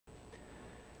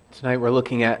Tonight we're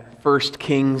looking at 1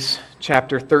 Kings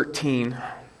chapter 13.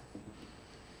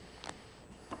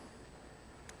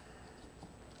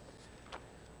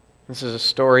 This is a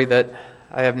story that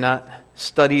I have not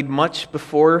studied much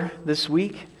before this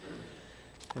week,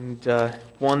 and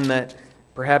one that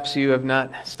perhaps you have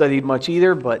not studied much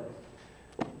either, but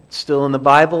it's still in the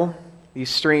Bible. These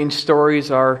strange stories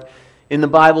are in the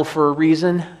Bible for a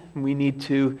reason. We need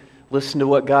to listen to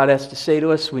what God has to say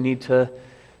to us. We need to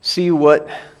see what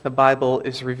the Bible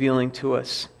is revealing to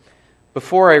us.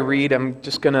 Before I read, I'm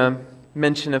just going to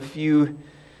mention a few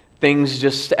things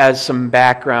just as some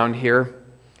background here.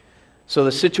 So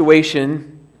the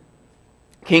situation,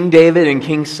 King David and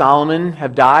King Solomon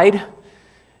have died,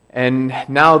 and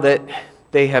now that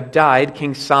they have died,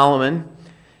 King Solomon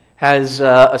has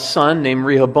a son named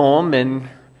Rehoboam, and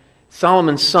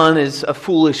Solomon's son is a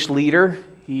foolish leader.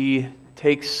 He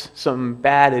takes some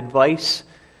bad advice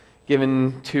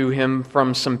given to him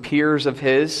from some peers of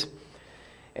his.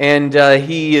 And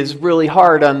he is really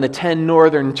hard on the 10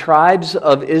 northern tribes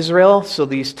of Israel. So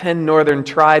these 10 northern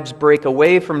tribes break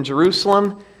away from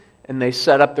Jerusalem and they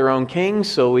set up their own king.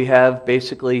 So we have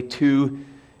basically two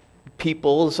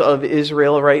peoples of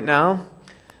Israel right now.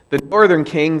 The northern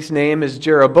king's name is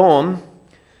Jeroboam.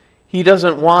 He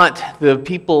doesn't want the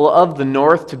people of the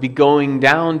north to be going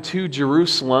down to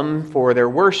Jerusalem for their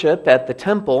worship at the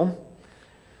temple.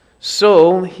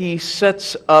 So he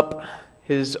sets up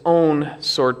his own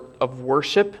sort of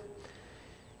worship.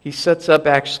 He sets up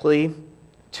actually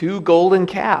 2 golden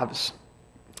calves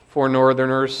for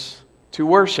northerners to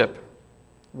worship.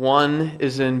 One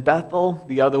is in Bethel,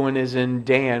 the other one is in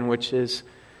Dan, which is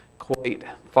quite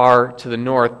far to the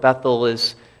north. Bethel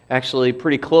is actually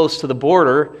pretty close to the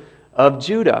border of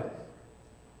Judah.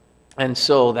 And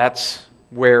so that's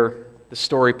where the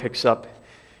story picks up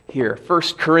here. 1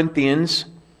 Kings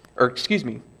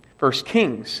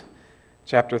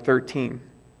chapter 13.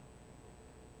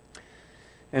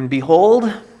 And behold,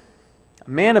 a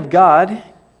man of God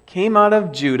came out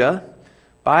of Judah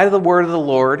by the word of the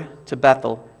Lord to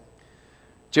Bethel.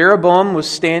 Jeroboam was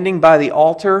standing by the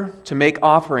altar to make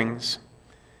offerings.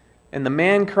 And the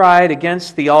man cried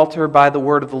against the altar by the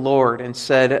word of the Lord and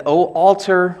said, O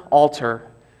altar,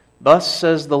 altar, thus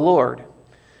says the Lord,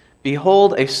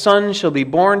 behold, a son shall be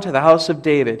born to the house of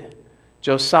David,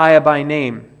 Josiah by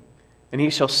name, and he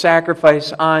shall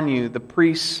sacrifice on you the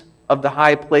priests of the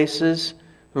high places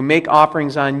who make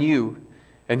offerings on you,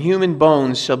 and human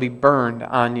bones shall be burned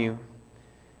on you.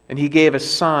 And he gave a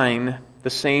sign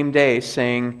the same day,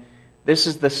 saying, This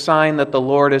is the sign that the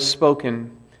Lord has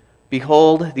spoken.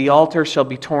 Behold, the altar shall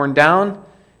be torn down,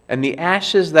 and the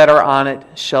ashes that are on it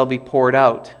shall be poured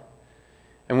out.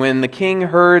 And when the king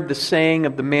heard the saying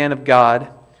of the man of God,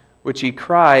 which he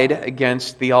cried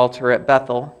against the altar at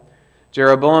Bethel,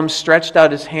 Jeroboam stretched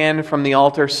out his hand from the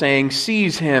altar, saying,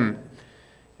 Seize him!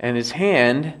 And his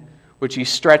hand, which he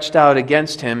stretched out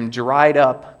against him, dried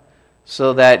up,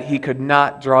 so that he could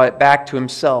not draw it back to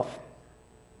himself.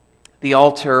 The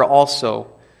altar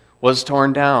also was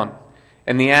torn down,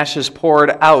 and the ashes poured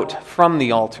out from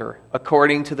the altar,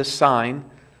 according to the sign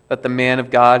that the man of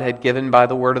God had given by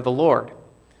the word of the Lord.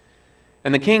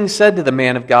 And the king said to the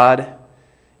man of God,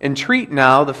 Entreat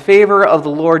now the favor of the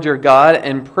Lord your God,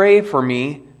 and pray for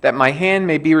me, that my hand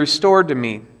may be restored to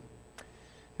me.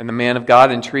 And the man of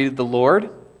God entreated the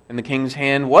Lord, and the king's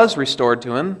hand was restored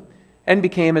to him, and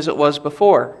became as it was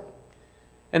before.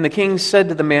 And the king said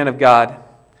to the man of God,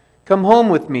 Come home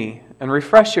with me, and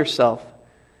refresh yourself,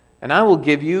 and I will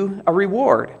give you a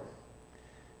reward.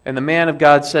 And the man of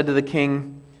God said to the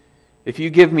king, If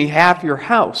you give me half your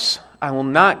house, I will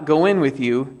not go in with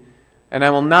you, and I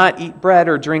will not eat bread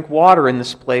or drink water in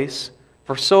this place,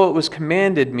 for so it was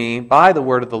commanded me by the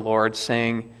word of the Lord,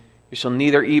 saying, You shall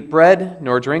neither eat bread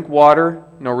nor drink water,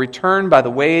 nor return by the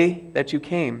way that you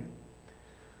came.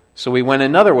 So he went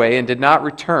another way and did not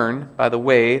return by the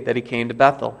way that he came to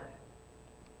Bethel.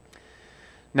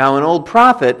 Now an old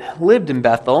prophet lived in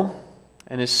Bethel,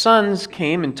 and his sons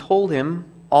came and told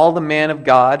him all the man of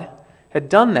God had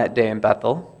done that day in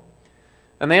Bethel.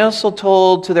 And they also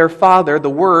told to their father the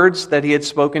words that he had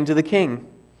spoken to the king.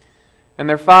 And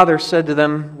their father said to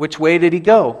them, Which way did he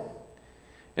go?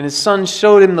 And his sons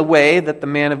showed him the way that the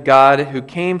man of God who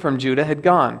came from Judah had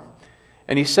gone.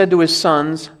 And he said to his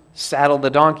sons, Saddle the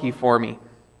donkey for me.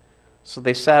 So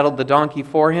they saddled the donkey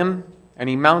for him, and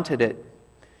he mounted it.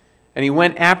 And he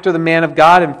went after the man of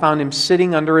God and found him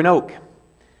sitting under an oak.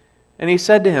 And he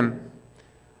said to him,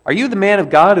 Are you the man of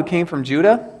God who came from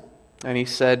Judah? And he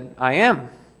said, I am.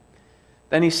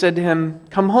 Then he said to him,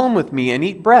 Come home with me and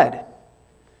eat bread.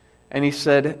 And he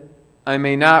said, I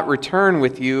may not return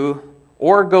with you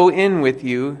or go in with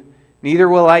you, neither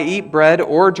will I eat bread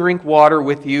or drink water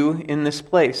with you in this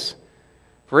place.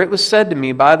 For it was said to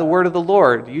me by the word of the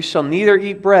Lord, you shall neither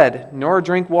eat bread nor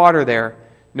drink water there,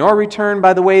 nor return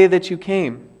by the way that you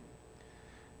came.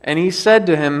 And he said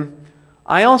to him,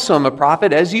 I also am a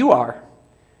prophet, as you are.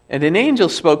 And an angel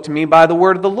spoke to me by the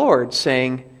word of the Lord,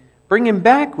 saying, bring him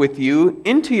back with you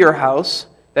into your house,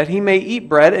 that he may eat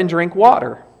bread and drink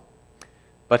water.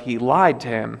 But he lied to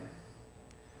him.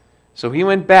 So he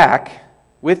went back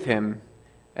with him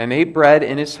and ate bread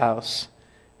in his house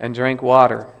and drank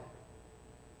water.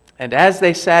 And as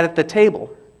they sat at the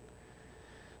table,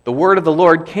 the word of the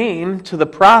Lord came to the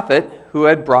prophet who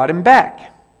had brought him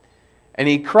back. And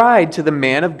he cried to the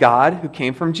man of God who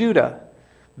came from Judah,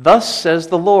 thus says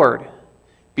the Lord,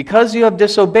 because you have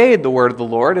disobeyed the word of the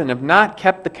Lord and have not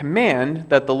kept the command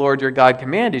that the Lord your God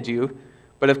commanded you,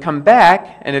 but have come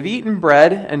back and have eaten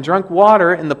bread and drunk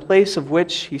water in the place of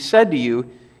which he said to you,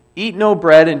 eat no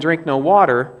bread and drink no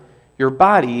water, your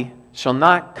body shall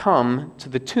not come to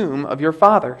the tomb of your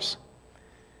fathers.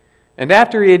 And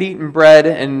after he had eaten bread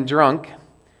and drunk,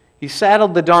 he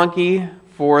saddled the donkey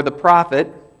for the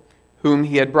prophet whom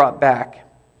he had brought back.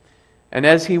 And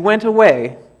as he went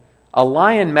away, a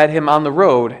lion met him on the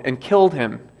road and killed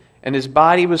him, and his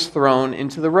body was thrown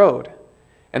into the road.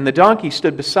 And the donkey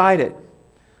stood beside it.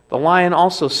 The lion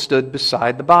also stood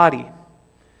beside the body.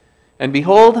 And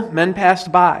behold, men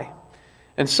passed by,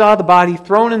 and saw the body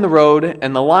thrown in the road,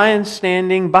 and the lion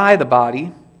standing by the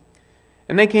body.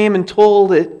 And they came and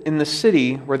told it in the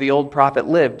city where the old prophet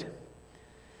lived.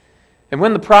 And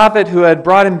when the prophet who had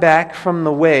brought him back from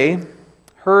the way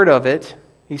heard of it,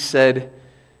 he said,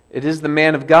 it is the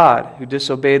man of God who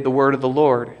disobeyed the word of the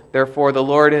Lord. Therefore the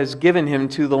Lord has given him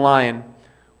to the lion,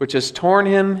 which has torn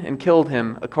him and killed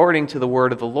him, according to the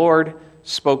word of the Lord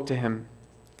spoke to him.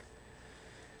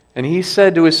 And he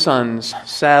said to his sons,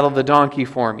 saddle the donkey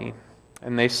for me.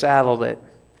 And they saddled it.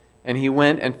 And he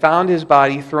went and found his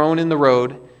body thrown in the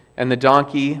road, and the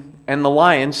donkey and the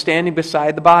lion standing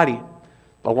beside the body.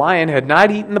 The lion had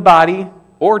not eaten the body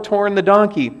or torn the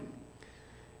donkey.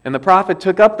 And the prophet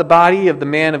took up the body of the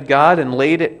man of God and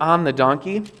laid it on the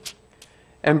donkey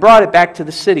and brought it back to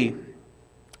the city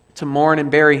to mourn and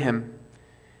bury him.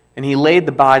 And he laid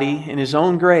the body in his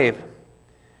own grave.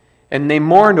 And they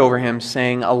mourned over him,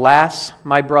 saying, alas,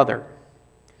 my brother.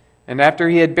 And after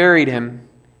he had buried him,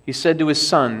 he said to his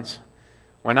sons,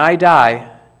 when I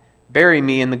die, bury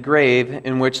me in the grave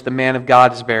in which the man of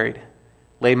God is buried.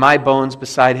 Lay my bones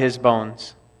beside his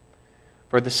bones.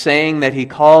 For the saying that he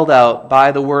called out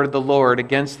by the word of the Lord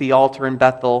against the altar in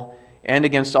Bethel and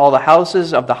against all the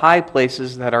houses of the high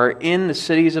places that are in the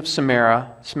cities of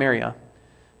Samaria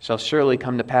shall surely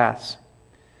come to pass.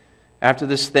 After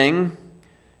this thing,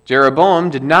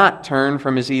 Jeroboam did not turn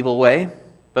from his evil way,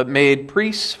 but made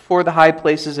priests for the high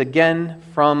places again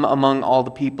from among all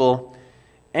the people.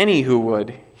 Any who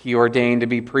would, he ordained to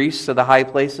be priests of the high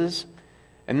places.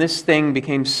 And this thing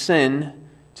became sin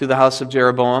to the house of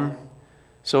Jeroboam,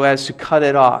 so as to cut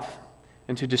it off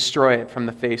and to destroy it from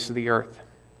the face of the earth.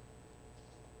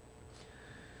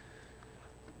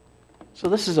 So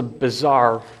this is a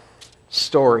bizarre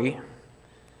story.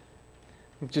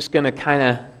 I'm just going to kind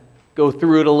of go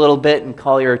through it a little bit and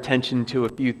call your attention to a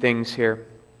few things here.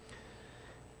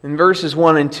 In verses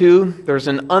 1 and 2, there's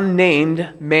an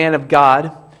unnamed man of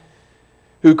God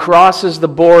who crosses the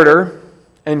border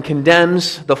and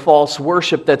condemns the false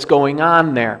worship that's going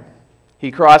on there.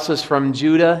 He crosses from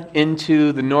Judah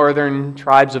into the northern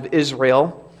tribes of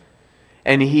Israel,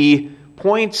 and he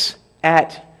points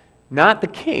at not the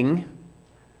king,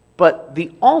 but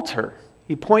the altar.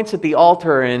 He points at the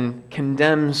altar and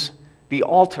condemns the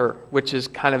altar, which is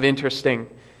kind of interesting.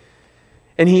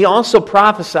 And he also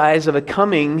prophesies of a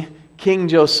coming King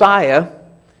Josiah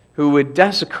who would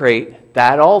desecrate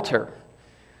that altar.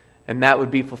 And that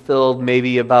would be fulfilled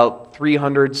maybe about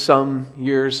 300 some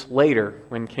years later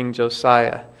when King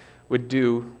Josiah would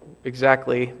do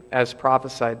exactly as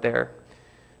prophesied there.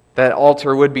 That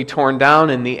altar would be torn down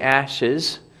and the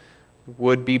ashes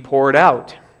would be poured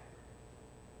out.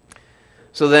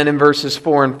 So then in verses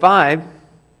 4 and 5,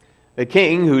 the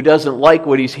king, who doesn't like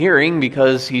what he's hearing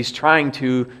because he's trying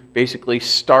to basically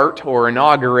start or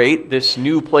inaugurate this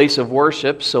new place of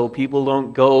worship so people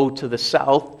don't go to the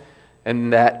south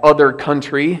and that other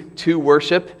country to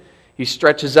worship, he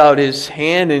stretches out his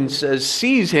hand and says,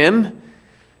 seize him,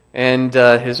 and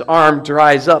his arm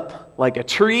dries up like a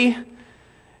tree,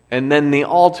 and then the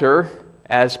altar,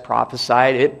 as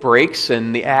prophesied, it breaks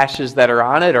and the ashes that are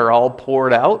on it are all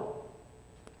poured out.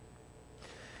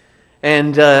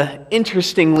 And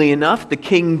interestingly enough, the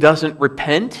king doesn't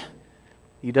repent.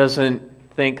 He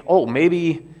doesn't think, oh,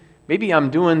 maybe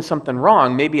I'm doing something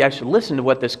wrong. Maybe I should listen to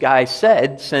what this guy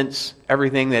said, since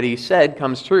everything that he said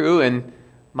comes true, and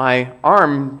my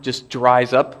arm just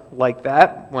dries up like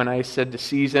that when I said to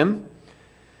seize him.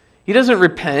 He doesn't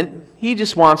repent. He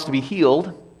just wants to be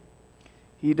healed.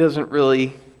 He doesn't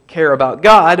really care about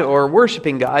God or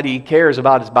worshiping God. He cares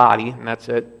about his body, and that's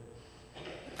it.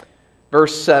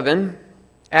 Verse 7,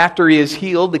 after he is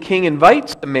healed, the king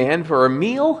invites the man for a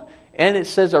meal, and it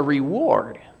says a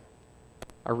reward.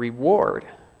 A reward.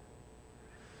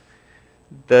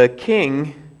 The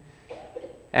king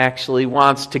actually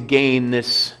wants to gain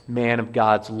this man of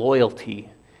God's loyalty.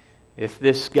 If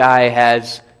this guy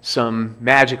has some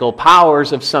magical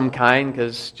powers of some kind,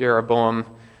 because Jeroboam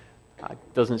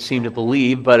doesn't seem to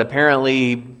believe, but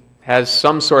apparently has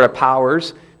some sort of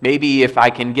powers, maybe if I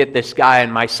can get this guy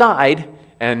on my side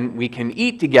and we can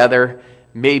eat together,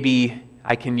 maybe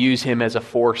I can use him as a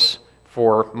force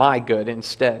for my good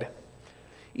instead.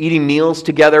 Eating meals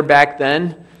together back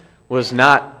then was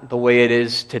not the way it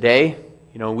is today.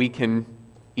 You know, we can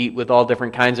eat with all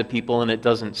different kinds of people and it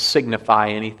doesn't signify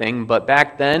anything. But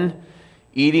back then,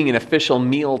 eating an official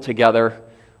meal together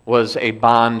was a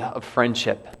bond of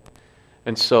friendship.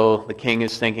 And so the king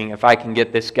is thinking, if I can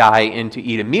get this guy in to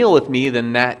eat a meal with me,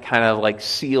 then that kind of like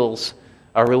seals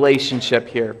a relationship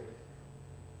here.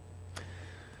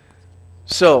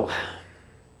 So,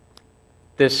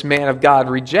 this man of God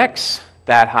rejects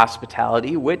that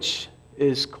hospitality, which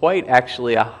is quite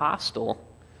actually a hostile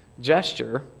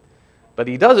gesture, but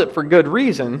he does it for good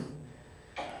reason.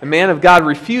 The man of God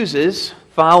refuses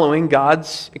following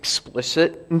God's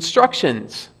explicit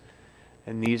instructions.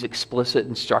 And these explicit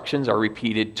instructions are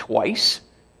repeated twice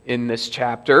in this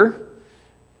chapter.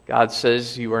 God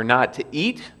says you are not to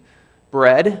eat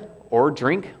bread or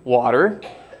drink water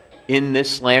in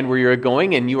this land where you're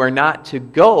going, and you are not to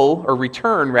go, or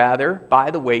return rather,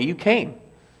 by the way you came.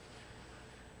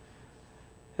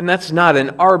 And that's not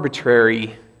an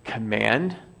arbitrary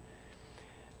command.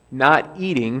 Not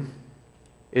eating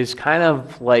is kind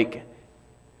of like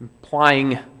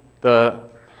implying the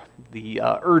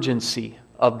urgency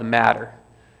of the matter.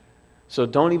 So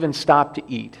don't even stop to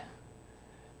eat.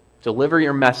 Deliver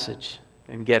your message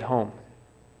and get home.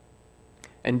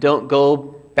 And don't go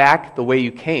back the way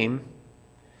you came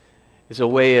is a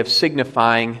way of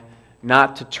signifying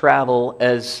not to travel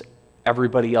as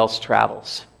everybody else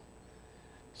travels.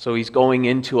 So he's going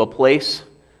into a place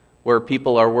where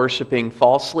people are worshiping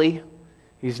falsely.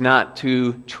 He's not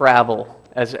to travel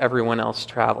as everyone else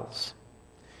travels.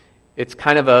 It's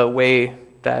kind of a way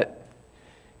that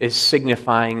is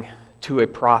signifying to a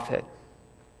prophet.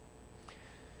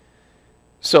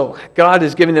 So God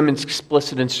is giving them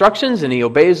explicit instructions, and he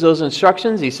obeys those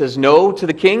instructions. He says no to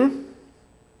the king.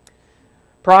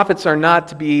 Prophets are not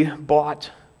to be bought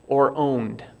or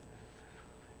owned.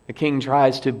 The king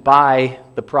tries to buy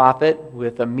the prophet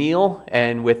with a meal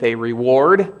and with a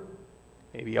reward,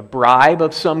 maybe a bribe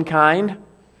of some kind.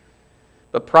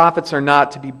 But prophets are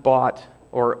not to be bought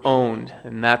or owned,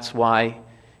 and that's why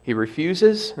he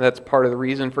refuses. That's part of the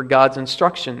reason for God's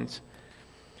instructions.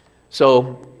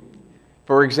 So,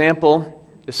 for example,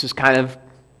 this is kind of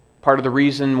part of the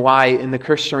reason why in the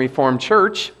Christian Reformed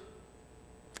Church,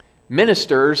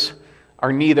 ministers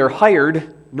are neither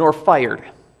hired nor fired.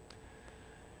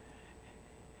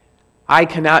 I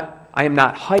am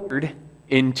not hired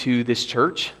into this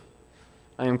church.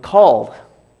 I am called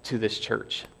to this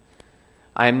church.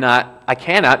 I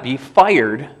cannot be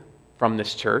fired from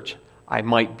this church. I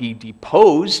might be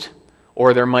deposed,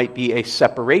 or there might be a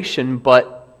separation,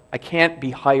 but I can't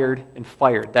be hired and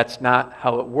fired. That's not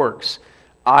how it works.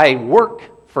 I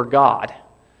work for God.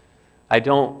 I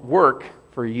don't work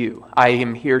for you. I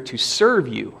am here to serve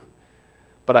you,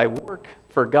 but I work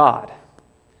for God.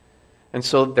 And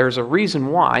so there's a reason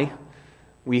why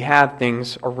we have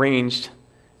things arranged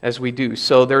as we do.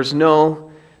 So there's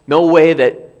no way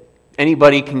that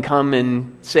anybody can come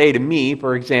and say to me,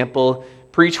 for example,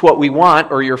 preach what we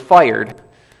want or you're fired.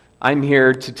 I'm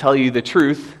here to tell you the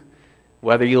truth,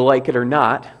 whether you like it or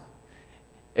not.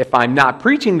 If I'm not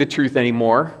preaching the truth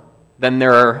anymore, then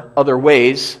there are other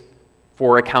ways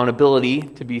for accountability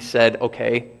to be said,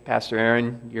 okay, Pastor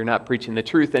Aaron, you're not preaching the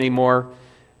truth anymore,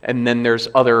 and then there's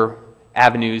other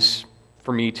avenues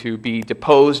for me to be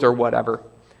deposed or whatever.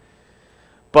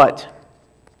 But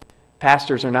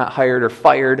pastors are not hired or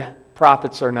fired.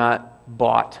 Prophets are not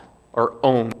bought or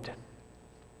owned.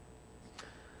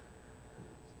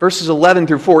 Verses 11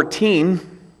 through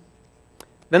 14,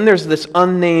 then there's this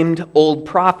unnamed old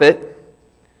prophet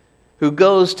who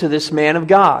goes to this man of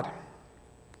God.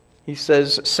 He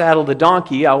says, saddle the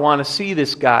donkey, I want to see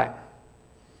this guy.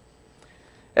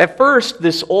 At first,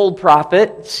 this old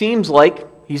prophet seems like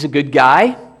he's a good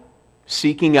guy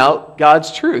seeking out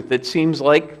God's truth. It seems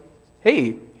like,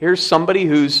 hey, here's somebody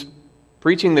who's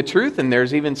preaching the truth, and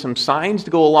there's even some signs to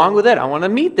go along with it. I want to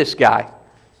meet this guy.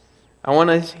 I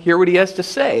want to hear what he has to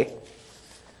say.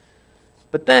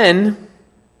 But then,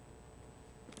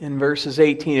 in verses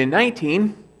 18 and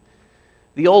 19,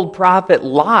 the old prophet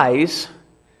lies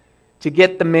to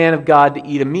get the man of God to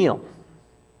eat a meal.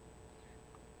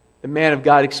 The man of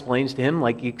God explains to him,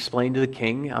 like he explained to the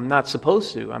king, I'm not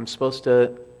supposed to. I'm supposed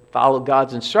to follow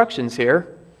God's instructions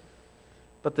here.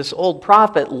 But this old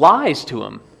prophet lies to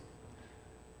him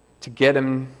to get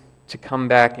him to come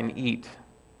back and eat.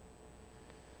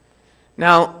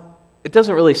 Now, it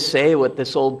doesn't really say what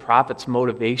this old prophet's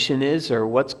motivation is or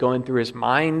what's going through his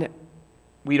mind.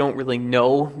 We don't really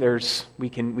know. We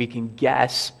can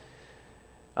guess.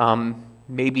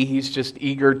 Maybe he's just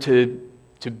eager to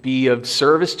be of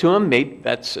service to him. Maybe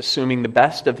that's assuming the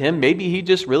best of him. Maybe he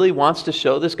just really wants to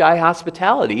show this guy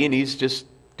hospitality, and he's just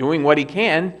doing what he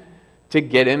can to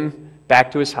get him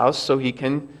back to his house so he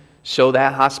can show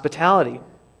that hospitality.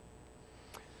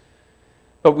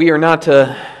 But we are not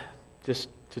to, just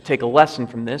to take a lesson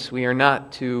from this, we are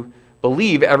not to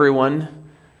believe everyone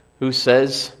who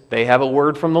says they have a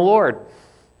word from the Lord.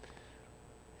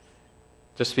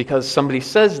 Just because somebody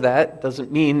says that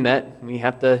doesn't mean that we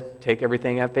have to take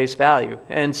everything at face value.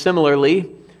 And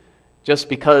similarly, just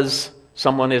because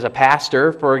someone is a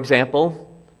pastor, for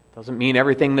example, doesn't mean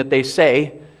everything that they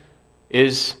say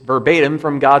is verbatim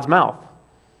from God's mouth.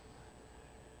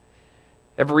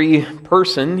 Every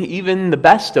person, even the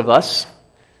best of us,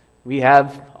 we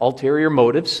have ulterior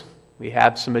motives, we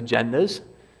have some agendas,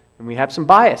 and we have some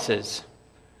biases.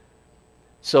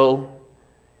 So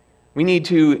we need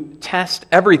to test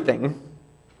everything,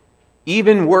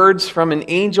 even words from an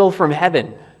angel from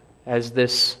heaven, as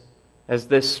this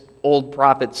old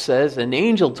prophet says, an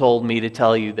angel told me to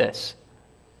tell you this.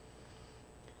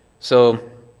 So,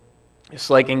 it's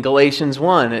like in Galatians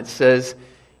 1, it says,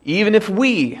 even if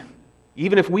we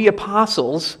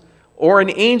apostles or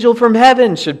an angel from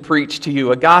heaven should preach to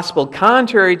you a gospel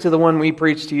contrary to the one we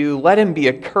preach to you, let him be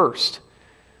accursed.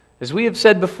 As we have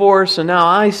said before, so now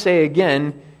I say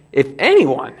again, if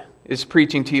anyone is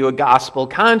preaching to you a gospel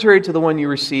contrary to the one you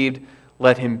received,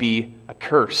 let him be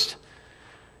accursed.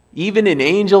 Even an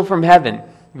angel from heaven,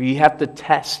 we have to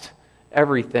test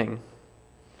everything.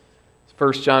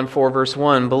 1 John 4, verse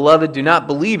 1, Beloved, do not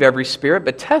believe every spirit,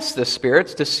 but test the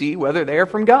spirits to see whether they are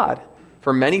from God.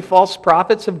 For many false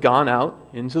prophets have gone out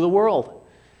into the world.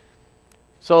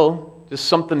 So, just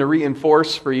something to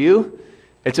reinforce for you.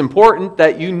 It's important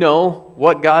that you know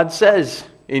what God says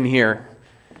in here.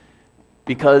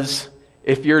 Because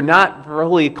if you're not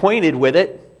really acquainted with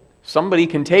it, somebody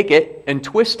can take it and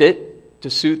twist it to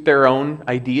suit their own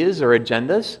ideas or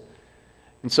agendas.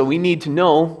 And so we need to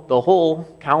know the whole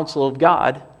counsel of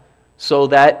God so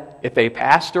that if a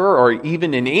pastor or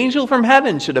even an angel from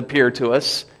heaven should appear to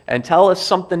us and tell us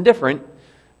something different,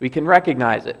 we can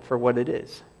recognize it for what it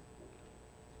is.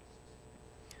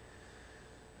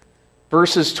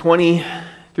 Verses 20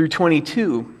 through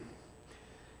 22.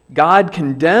 God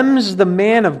condemns the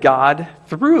man of God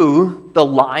through the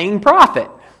lying prophet.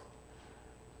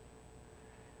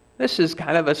 This is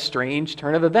kind of a strange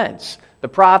turn of events. The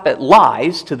prophet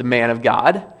lies to the man of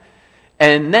God,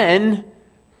 and then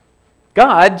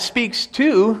God speaks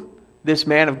to this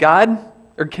man of God,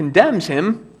 or condemns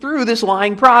him through this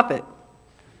lying prophet.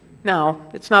 Now,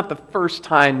 it's not the first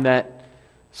time that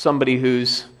somebody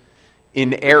who's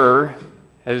in error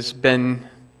has been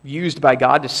used by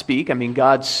God to speak. I mean,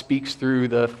 God speaks through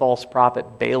the false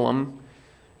prophet Balaam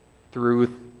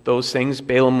through those things.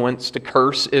 Balaam wants to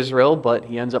curse Israel, but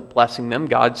he ends up blessing them.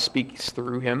 God speaks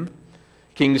through him.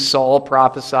 King Saul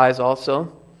prophesies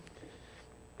also.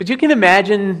 But you can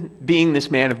imagine being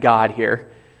this man of God here.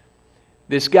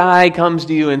 This guy comes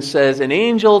to you and says, an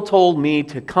angel told me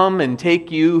to come and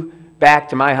take you back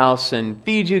to my house and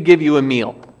feed you, give you a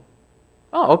meal.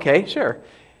 Oh, okay, sure.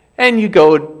 And you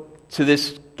go to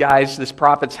this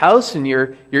prophet's house, and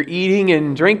you're eating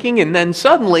and drinking, and then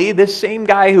suddenly this same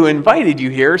guy who invited you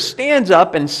here stands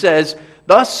up and says,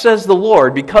 thus says the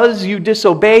Lord, because you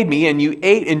disobeyed me and you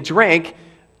ate and drank,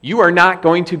 you are not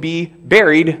going to be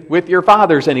buried with your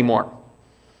fathers anymore.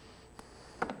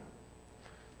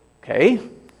 Okay.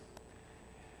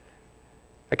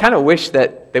 I kind of wish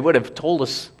that they would have told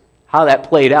us how that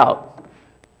played out.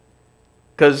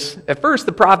 Because at first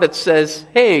the prophet says,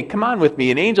 hey, come on with me,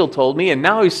 an angel told me, and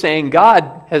now he's saying,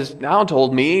 God has now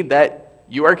told me that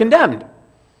you are condemned.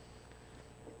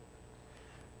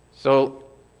 So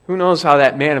Who knows how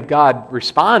that man of God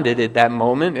responded at that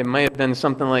moment? It might have been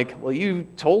something like, well, you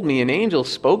told me an angel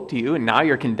spoke to you, and now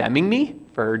you're condemning me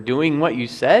for doing what you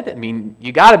said? I mean,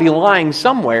 you got to be lying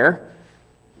somewhere.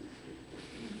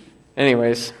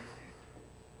 Anyways,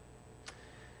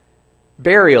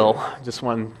 burial, just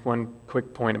one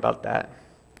quick point about that.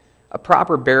 A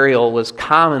proper burial was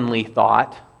commonly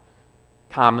thought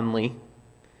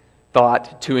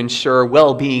to ensure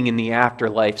well-being in the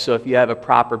afterlife. So if you have a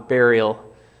proper burial,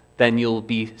 then you'll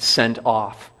be sent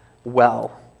off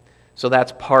well. So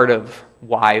that's part of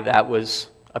why that was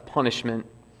a punishment.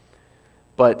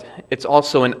 But it's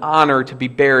also an honor to be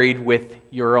buried with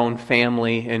your own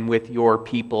family and with your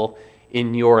people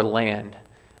in your land.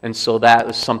 And so that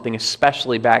was something,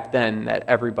 especially back then, that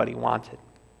everybody wanted.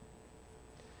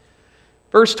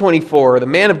 Verse 24, the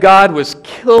man of God was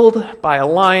killed by a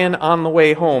lion on the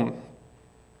way home.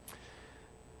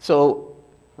 So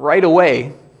right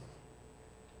away,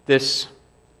 this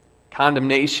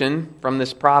condemnation from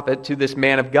this prophet to this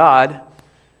man of God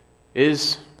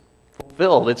is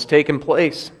fulfilled. It's taken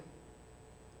place.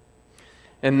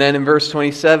 And then in verse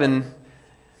 27,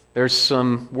 there's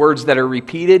some words that are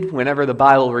repeated. Whenever the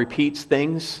Bible repeats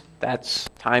things, that's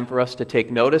time for us to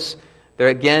take notice. There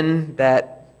again,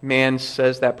 that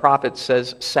prophet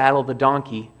says, saddle the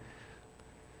donkey.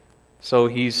 So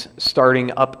he's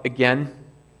starting up again.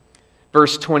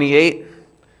 Verse 28,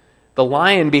 the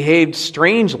lion behaved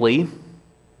strangely,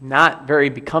 not very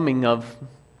becoming of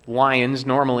lions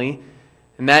normally,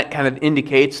 and that kind of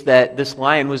indicates that this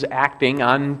lion was acting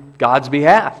on God's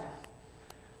behalf.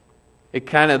 It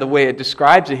kind of, the way it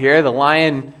describes it here, the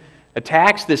lion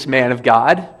attacks this man of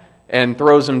God and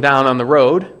throws him down on the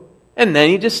road, and then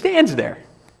he just stands there.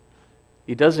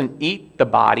 He doesn't eat the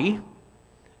body,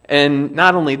 and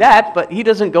not only that, but he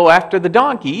doesn't go after the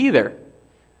donkey either.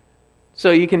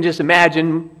 So you can just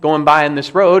imagine going by on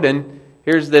this road, and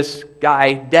here's this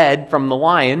guy dead from the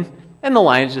lion, and the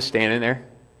lion's just standing there.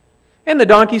 And the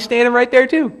donkey's standing right there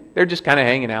too. They're just kind of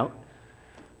hanging out.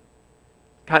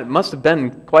 It must have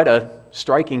been quite a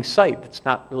striking sight. It's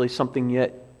not really something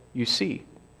yet you see.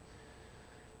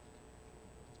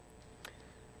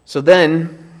 So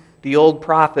then, the old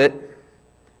prophet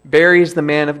buries the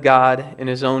man of God in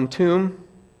his own tomb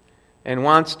and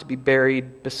wants to be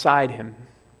buried beside him.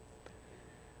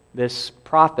 This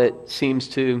prophet seems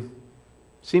to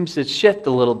shift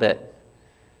a little bit.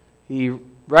 He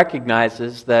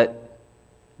recognizes that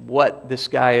what this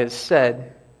guy has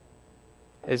said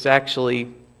is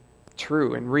actually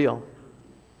true and real.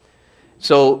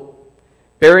 So,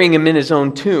 burying him in his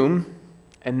own tomb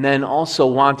and then also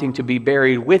wanting to be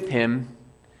buried with him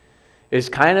is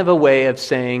kind of a way of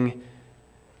saying,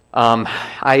 I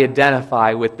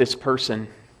identify with this person,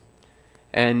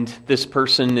 and this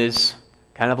person is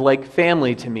kind of like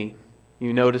family to me.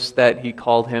 You notice that he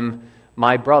called him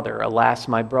my brother, alas,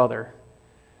 my brother.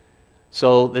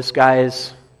 So this guy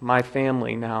is my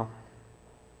family now.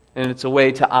 And it's a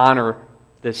way to honor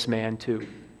this man too.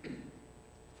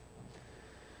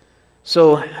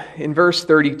 So in verse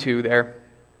 32 there,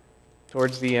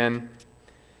 towards the end,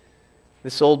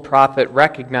 this old prophet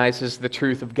recognizes the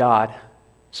truth of God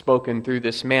spoken through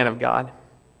this man of God.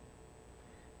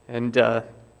 And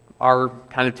our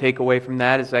kind of takeaway from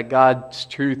that is that God's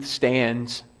truth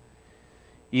stands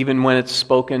even when it's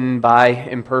spoken by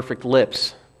imperfect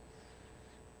lips.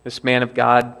 This man of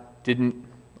God didn't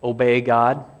obey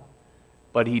God,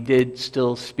 but he did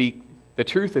still speak the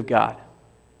truth of God.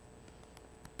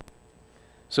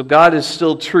 So God is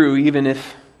still true even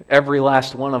if every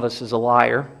last one of us is a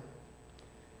liar.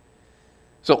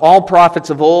 So all prophets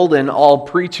of old and all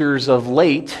preachers of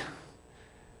late,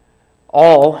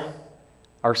 all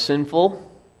are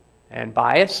sinful and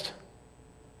biased,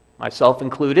 myself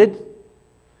included.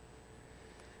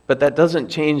 But that doesn't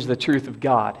change the truth of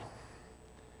God.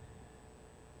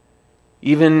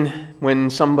 Even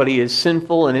when somebody is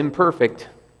sinful and imperfect,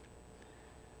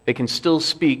 they can still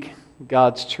speak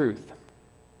God's truth.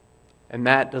 And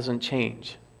that doesn't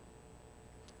change.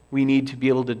 We need to be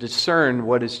able to discern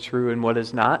what is true and what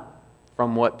is not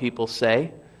from what people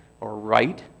say or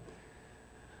write.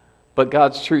 But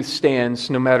God's truth stands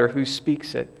no matter who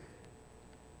speaks it.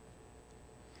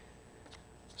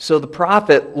 So the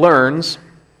prophet learns,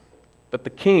 but the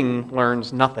king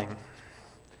learns nothing.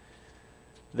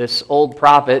 This old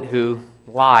prophet who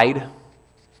lied,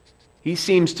 he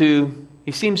seems to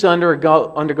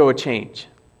undergo a change.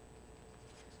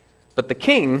 But the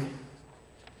king,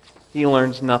 he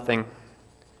learns nothing.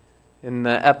 In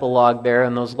the epilogue there,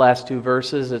 in those last two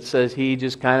verses, it says he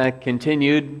just kind of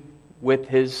continued with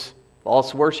his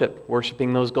false worship,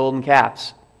 worshiping those golden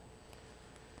calves.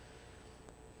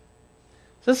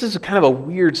 So this is kind of a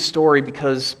weird story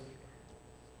because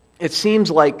it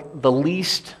seems like the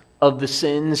least of the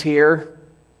sins here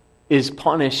is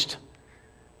punished,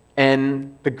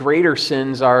 and the greater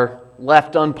sins are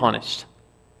left unpunished.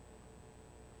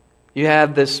 You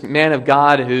have this man of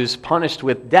God who's punished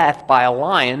with death by a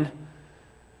lion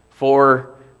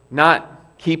for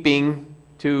not keeping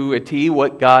to a T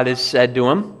what God has said to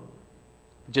him,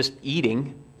 just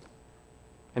eating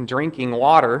and drinking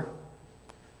water.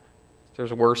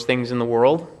 There's worse things in the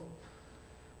world.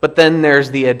 But then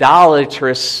there's the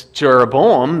idolatrous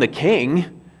Jeroboam, the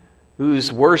king,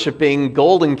 who's worshiping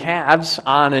golden calves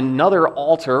on another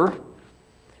altar.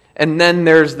 And then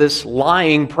there's this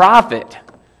lying prophet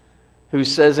who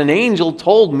says, an angel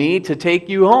told me to take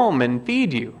you home and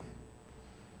feed you.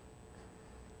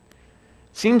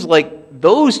 Seems like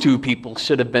those two people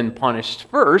should have been punished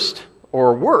first,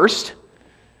 or worst,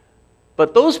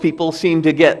 but those people seem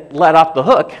to get let off the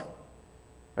hook,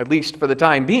 at least for the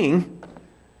time being.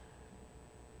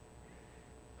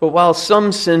 But while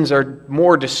some sins are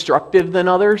more destructive than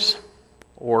others,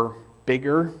 or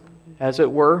bigger, as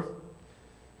it were,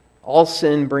 all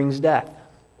sin brings death.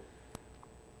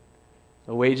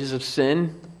 The wages of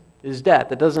sin is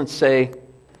death. It doesn't say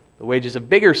the wages of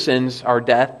bigger sins are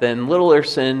death, and littler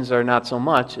sins are not so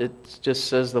much. It just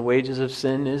says the wages of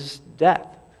sin is death.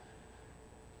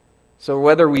 So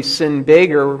whether we sin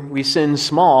big or we sin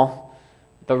small,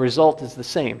 the result is the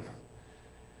same.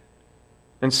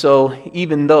 And so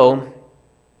even though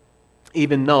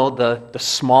the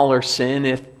smaller sin,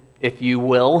 if you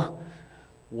will,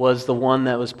 was the one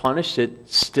that was punished, it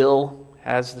still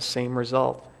has the same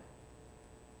result.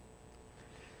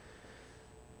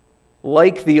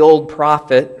 Like the old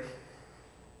prophet,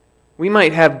 we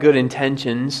might have good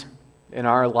intentions in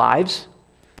our lives,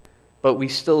 but we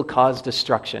still cause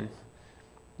destruction.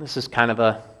 This is kind of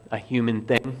a human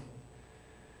thing.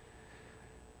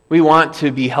 We want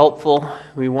to be helpful.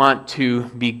 We want to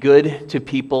be good to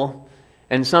people.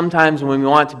 And sometimes when we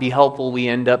want to be helpful, we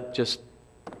end up just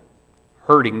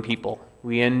hurting people.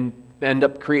 We end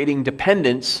up creating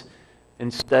dependence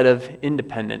instead of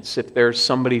independence. If there's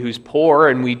somebody who's poor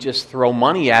and we just throw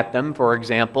money at them, for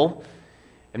example,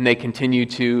 and they continue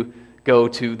to go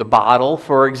to the bottle,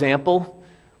 for example,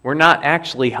 we're not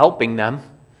actually helping them.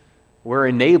 We're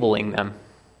enabling them.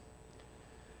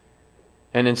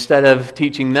 And instead of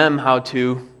teaching them how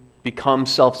to become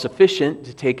self-sufficient,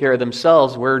 to take care of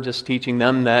themselves, we're just teaching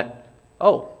them that,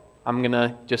 I'm going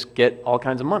to just get all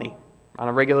kinds of money on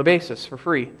a regular basis for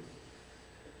free.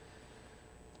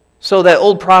 So that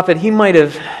old prophet, he might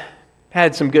have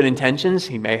had some good intentions.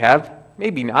 He may have,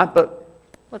 maybe not, but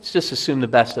let's just assume the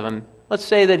best of him. Let's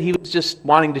say that he was just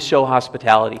wanting to show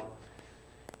hospitality.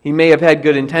 He may have had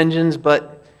good intentions,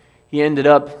 but he ended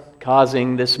up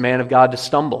causing this man of God to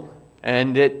stumble,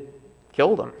 and it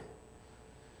killed him.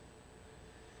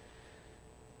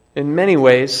 In many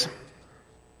ways,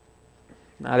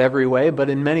 not every way, but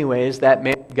in many ways, that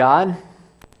man of God,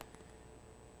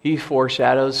 he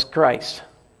foreshadows Christ.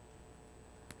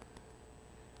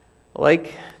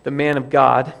 Like the man of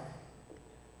God,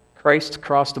 Christ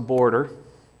crossed a border.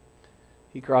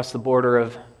 He crossed the border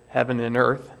of heaven and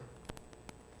earth.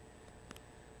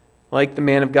 Like the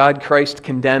man of God, Christ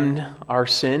condemned our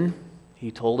sin.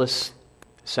 He told us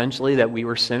essentially that we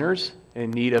were sinners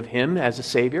in need of Him as a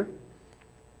Savior.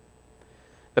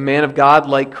 The man of God,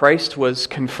 like Christ, was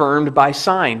confirmed by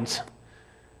signs.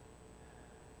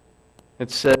 It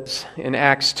says in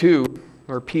Acts 2,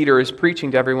 where Peter is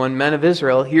preaching to everyone, "Men of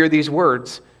Israel, hear these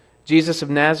words. Jesus of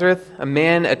Nazareth, a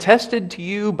man attested to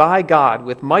you by God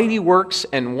with mighty works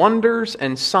and wonders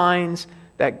and signs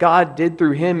that God did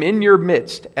through him in your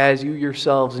midst, as you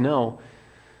yourselves know."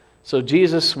 So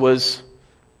Jesus was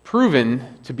proven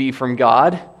to be from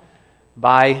God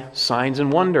by signs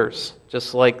and wonders,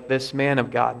 just like this man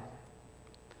of God.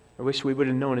 I wish we would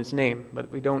have known his name, but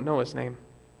we don't know his name.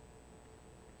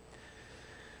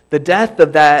 The death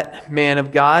of that man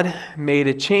of God made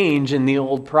a change in the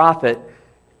old prophet.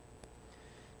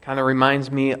 Kind of reminds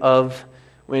me of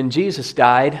when Jesus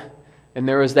died, and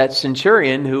there was that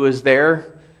centurion who was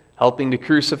there helping to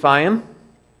crucify him,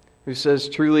 who says,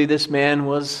 "Truly this man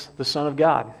was the Son of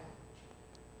God."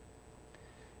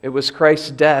 It was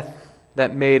Christ's death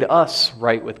that made us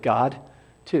right with God,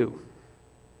 too.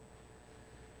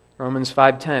 Romans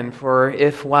 5:10, "For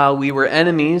if while we were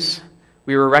enemies,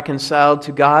 we were reconciled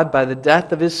to God by the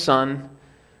death of His Son,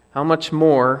 how much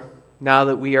more, now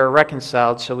that we are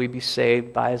reconciled, shall we be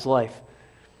saved by His life?"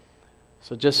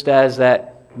 So just as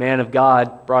that man of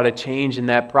God brought a change in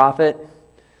that prophet,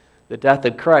 the death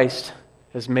of Christ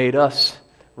has made us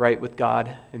right with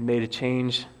God and made a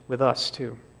change with us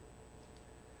too.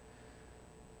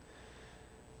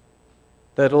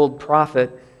 That old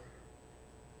prophet,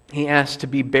 he asked to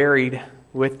be buried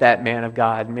with that man of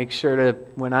God. Make sure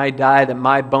that when I die that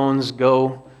my bones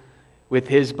go with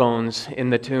his bones in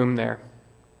the tomb there.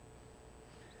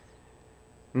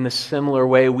 In the similar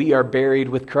way, we are buried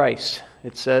with Christ,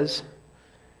 it says.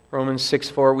 Romans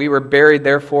 6:4, we were buried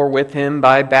therefore with him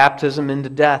by baptism into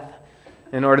death,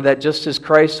 in order that just as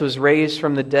Christ was raised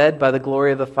from the dead by the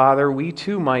glory of the Father, we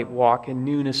too might walk in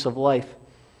newness of life.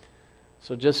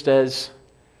 So just as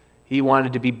he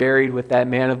wanted to be buried with that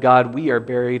man of God, we are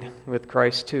buried with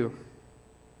Christ too.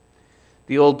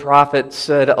 The old prophet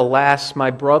said, alas,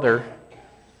 my brother,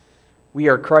 we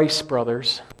are Christ's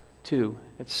brothers too.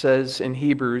 It says in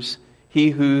Hebrews,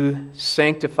 he who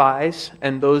sanctifies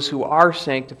and those who are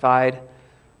sanctified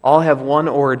all have one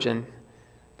origin.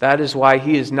 That is why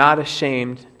he is not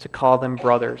ashamed to call them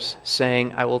brothers,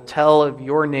 saying, I will tell of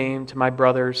your name to my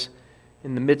brothers.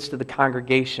 In the midst of the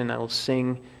congregation, I will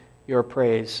sing your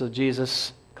praise. So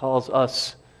Jesus calls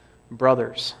us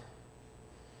brothers.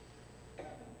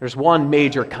 There's one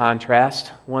major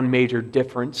contrast, one major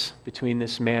difference between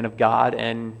this man of God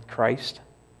and Christ.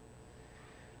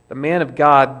 The man of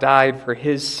God died for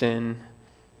his sin,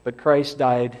 but Christ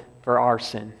died for our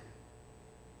sin.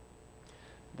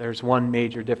 There's one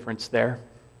major difference there.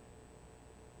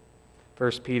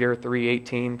 1 Peter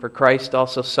 3:18, for Christ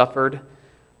also suffered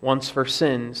once for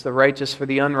sins, the righteous for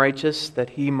the unrighteous,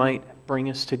 that he might bring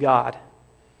us to God.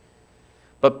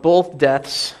 But both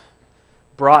deaths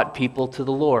brought people to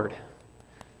the Lord.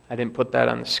 I didn't put that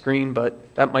on the screen,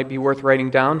 but that might be worth writing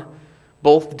down.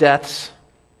 Both deaths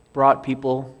brought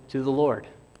people to the Lord.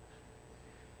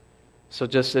 So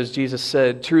just as Jesus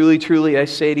said, truly, truly, I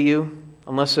say to you,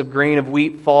 unless a grain of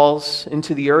wheat falls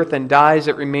into the earth and dies,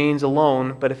 it remains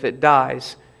alone, but if it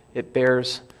dies, it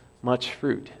bears much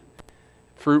fruit.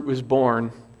 Fruit was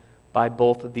born by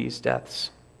both of these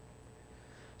deaths.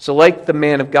 So like the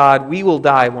man of God, we will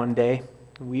die one day.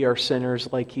 We are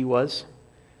sinners like he was.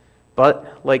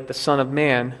 But like the Son of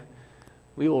Man,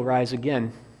 we will rise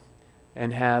again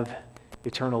and have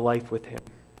eternal life with him.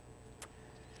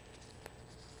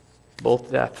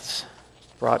 Both deaths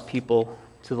brought people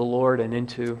to the Lord and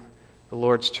into the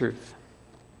Lord's truth.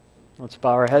 Let's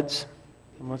bow our heads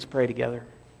and let's pray together.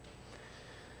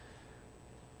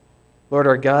 Lord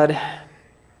our God,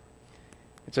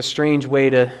 it's a strange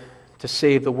way to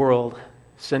save the world,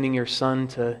 sending your Son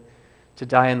to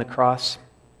die on the cross.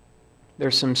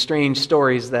 There's some strange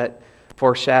stories that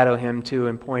foreshadow him too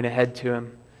and point ahead to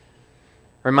him.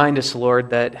 Remind us, Lord,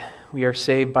 that we are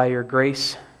saved by your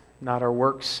grace, not our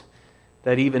works,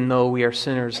 that even though we are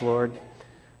sinners, Lord,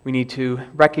 we need to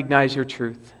recognize your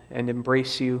truth and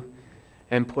embrace you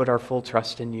and put our full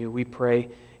trust in you. We pray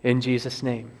in Jesus'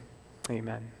 name.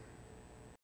 Amen.